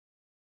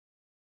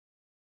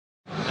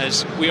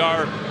as we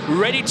are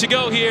ready to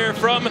go here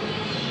from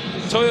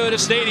Toyota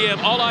Stadium.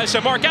 All eyes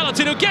on Mark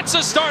Gallatin, who gets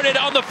us started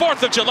on the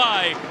 4th of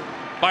July.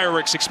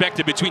 Fireworks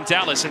expected between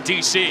Dallas and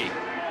DC.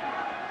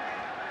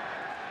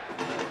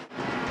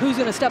 Who's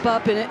going to step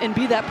up and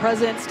be that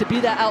presence, to be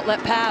that outlet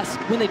pass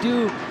when they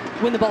do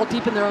win the ball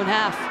deep in their own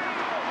half?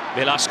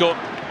 Velasco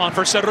on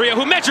for Sarria,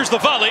 who measures the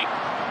volley.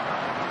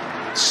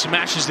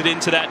 Smashes it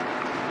into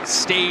that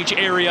stage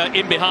area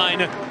in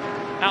behind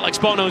Alex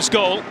Bono's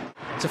goal.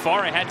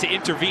 Tafari had to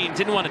intervene,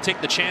 didn't want to take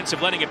the chance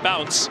of letting it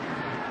bounce.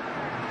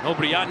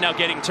 Obrian now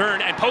getting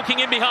turned and poking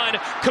in behind.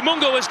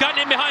 Kamungo has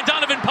gotten in behind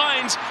Donovan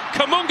Pines.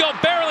 Kamungo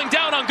barreling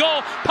down on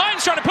goal.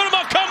 Pines trying to put him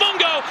off.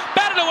 Kamungo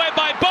batted away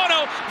by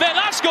Bono.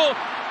 Velasco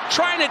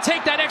trying to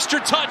take that extra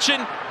touch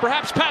and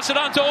perhaps pass it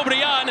on to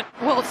Obrian.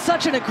 Well, it's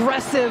such an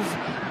aggressive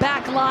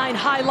back line,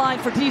 high line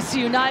for DC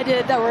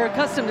United that we're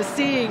accustomed to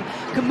seeing.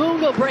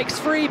 Kamungo breaks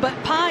free, but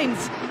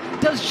Pines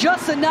does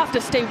just enough to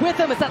stay with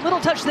him. It's that little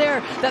touch there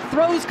that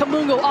throws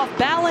Kamungo off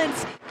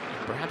balance.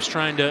 Perhaps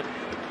trying to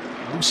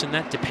loosen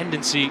that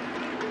dependency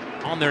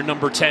on their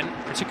number 10,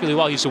 particularly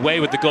while he's away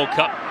with the Gold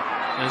Cup.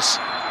 There's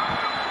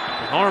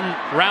an arm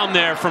round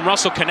there from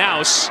Russell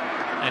Canaus,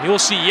 and he'll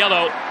see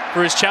yellow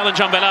for his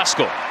challenge on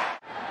Velasco.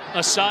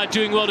 Assad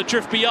doing well to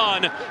drift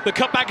beyond. The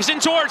cutback is in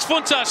towards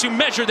Funtas, who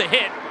measured the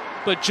hit,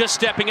 but just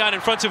stepping out in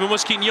front of him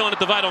was Quignon at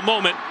the vital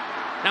moment.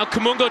 Now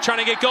Kamungo trying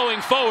to get going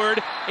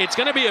forward. It's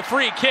going to be a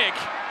free kick,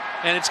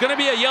 and it's going to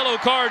be a yellow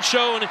card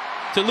shown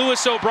to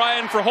Lewis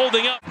O'Brien for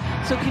holding up.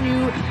 So can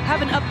you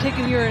have an uptick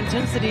in your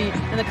intensity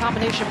in the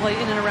combination play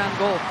in and around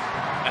goal?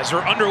 As we're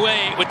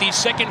underway with the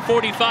second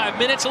 45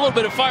 minutes, a little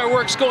bit of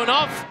fireworks going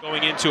off.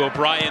 Going into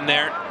O'Brien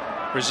there,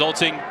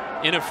 resulting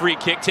in a free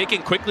kick,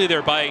 taken quickly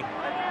there by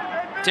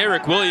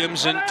Derek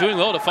Williams, and doing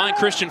well to find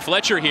Christian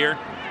Fletcher here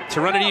to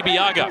run at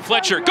Ibiaga.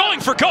 Fletcher going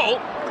for goal.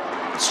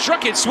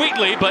 Struck it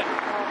sweetly, but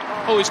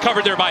always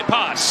covered there by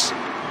Paz.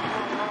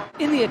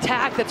 In the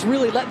attack, that's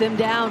really let them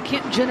down.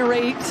 Can't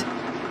generate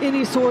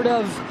any sort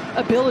of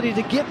ability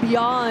to get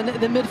beyond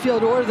the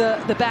midfield or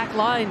the back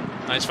line.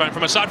 Nice find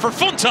from Assad for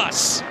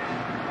Funtas.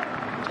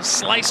 Just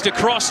sliced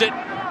across it.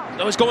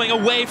 That was going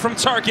away from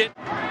target.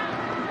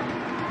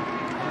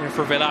 And there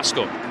for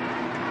Velasco.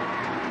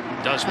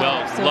 Does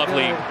well. So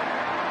lovely good.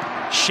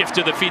 Shift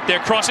to the feet there.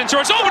 Cross in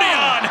towards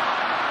Obrian.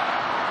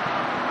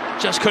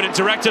 Just couldn't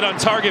direct it on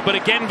target, but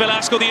again,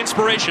 Velasco the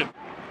inspiration.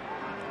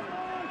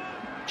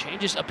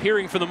 Changes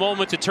appearing for the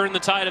moment to turn the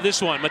tide of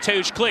this one.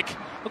 Mateusz Klich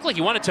looked like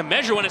he wanted to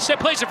measure when it set,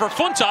 plays it for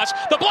Funtas.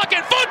 The block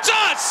and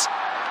Funtas!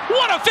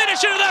 What a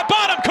finish into that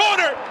bottom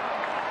corner!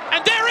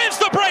 And there is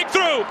the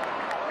breakthrough!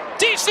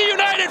 DC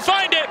United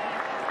find it,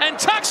 and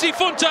Taxi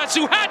Funtas,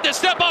 who had to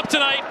step up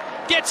tonight,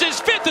 gets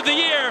his 5th of the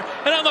year,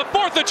 and on the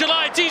 4th of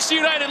July, DC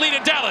United lead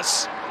in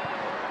Dallas.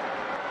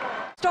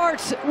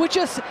 Starts with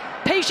just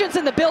patience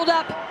in the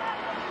build-up,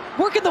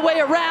 working the way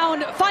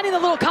around, finding the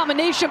little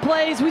combination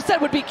plays we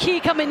said would be key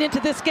coming into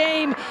this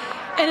game.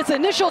 And it's an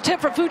initial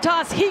attempt from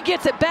Funtas. He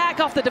gets it back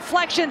off the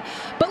deflection.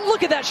 But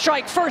look at that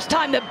strike. First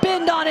time to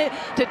bend on it,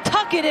 to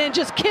tuck it in,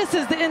 just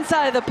kisses the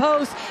inside of the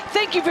post.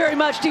 Thank you very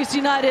much, DC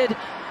United.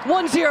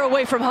 1-0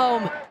 away from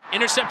home.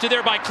 Intercepted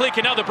there by Klich,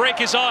 and now the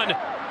break is on.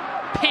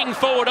 Ping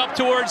forward up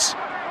towards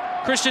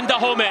Christian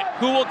Dahome,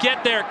 who will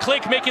get there.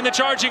 Klich making the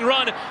charging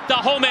run.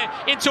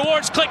 Dahome in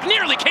towards Klich.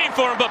 Nearly came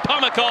for him, but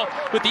Pamukal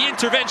with the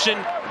intervention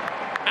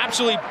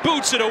absolutely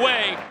boots it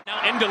away. Now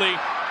Endeli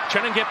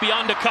trying to get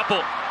beyond a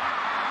couple.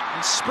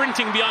 And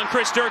sprinting beyond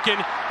Chris Durkin,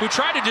 who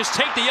tried to just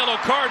take the yellow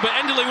card, but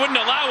Endeli wouldn't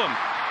allow him.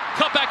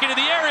 Cut back into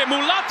the area.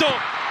 Mulatto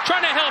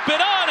trying to help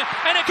it on,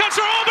 and it comes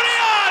from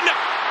Obrian,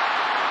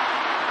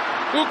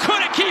 who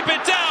couldn't keep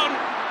it down.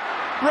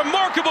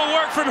 Remarkable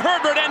work from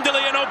Herbert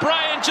Endeli, and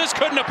O'Brien just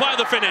couldn't apply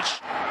the finish.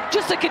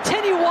 Just to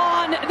continue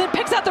on, and then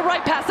picks out the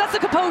right pass. That's the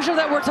composure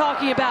that we're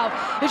talking about.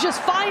 It's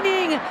just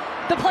finding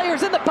the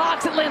players in the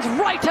box. It lands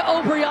right to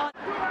Obrian.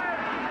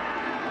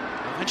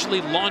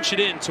 Eventually launch it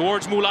in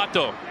towards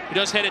Mulatto. He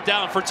does head it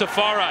down for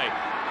Tafari.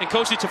 And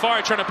Kosi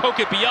Tafari trying to poke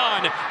it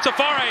beyond.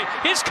 Tafari,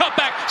 his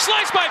cutback,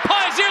 sliced by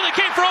Pines, nearly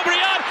came for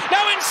Obrian.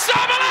 Now in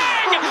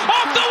Sabalang,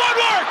 off the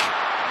woodwork!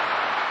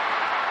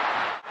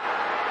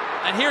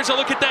 And here's a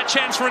look at that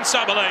chance for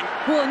Nsabalang.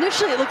 Well,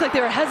 initially it looked like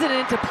they were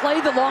hesitant to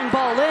play the long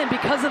ball in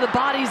because of the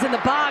bodies in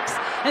the box.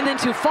 And then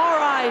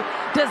Tafari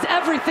does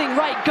everything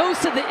right, goes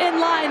to the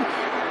inline.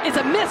 It's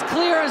a missed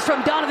clearance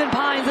from Donovan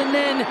Pines, and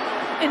then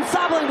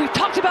Nsabalang, we've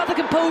talked about the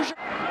composure.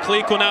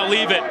 Klich will now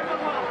leave it.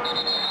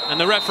 And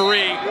the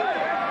referee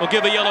will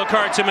give a yellow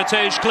card to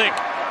Mateusz Klich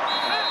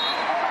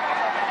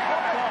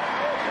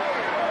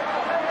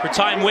for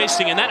time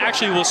wasting. And that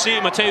actually will see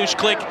Mateusz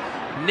Klich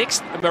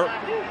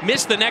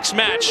miss the next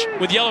match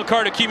with yellow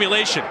card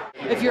accumulation.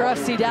 If you're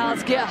FC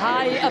Dallas, get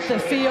high up the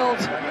field.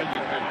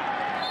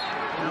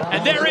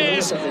 And there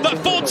is the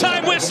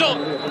full-time whistle.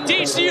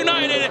 DC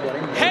United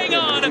hang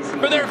on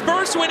for their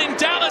first win in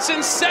Dallas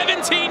in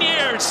 17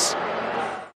 years.